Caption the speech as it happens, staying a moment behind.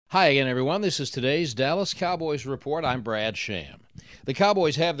Hi again, everyone. This is today's Dallas Cowboys Report. I'm Brad Sham. The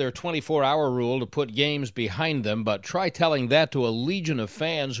Cowboys have their 24-hour rule to put games behind them, but try telling that to a legion of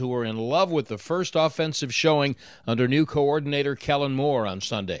fans who were in love with the first offensive showing under new coordinator Kellen Moore on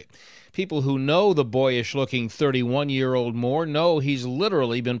Sunday. People who know the boyish-looking 31-year-old Moore know he's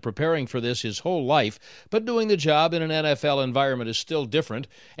literally been preparing for this his whole life, but doing the job in an NFL environment is still different,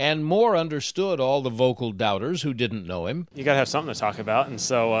 and Moore understood all the vocal doubters who didn't know him. You got to have something to talk about, and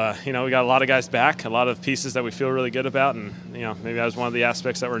so, we got a lot of guys back, a lot of pieces that we feel really good about, and, maybe that was one of the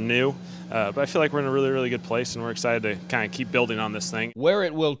aspects that were new. But I feel like we're in a really, really good place, and we're excited to kind of keep building on this thing. Where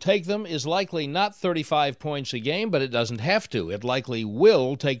it will take them is likely not 35 points a game, but it doesn't have to. It likely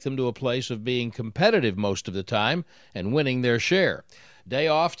will take them to a place of being competitive most of the time and winning their share. Day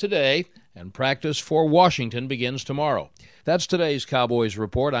off today, and practice for Washington begins tomorrow. That's today's Cowboys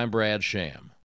Report. I'm Brad Sham.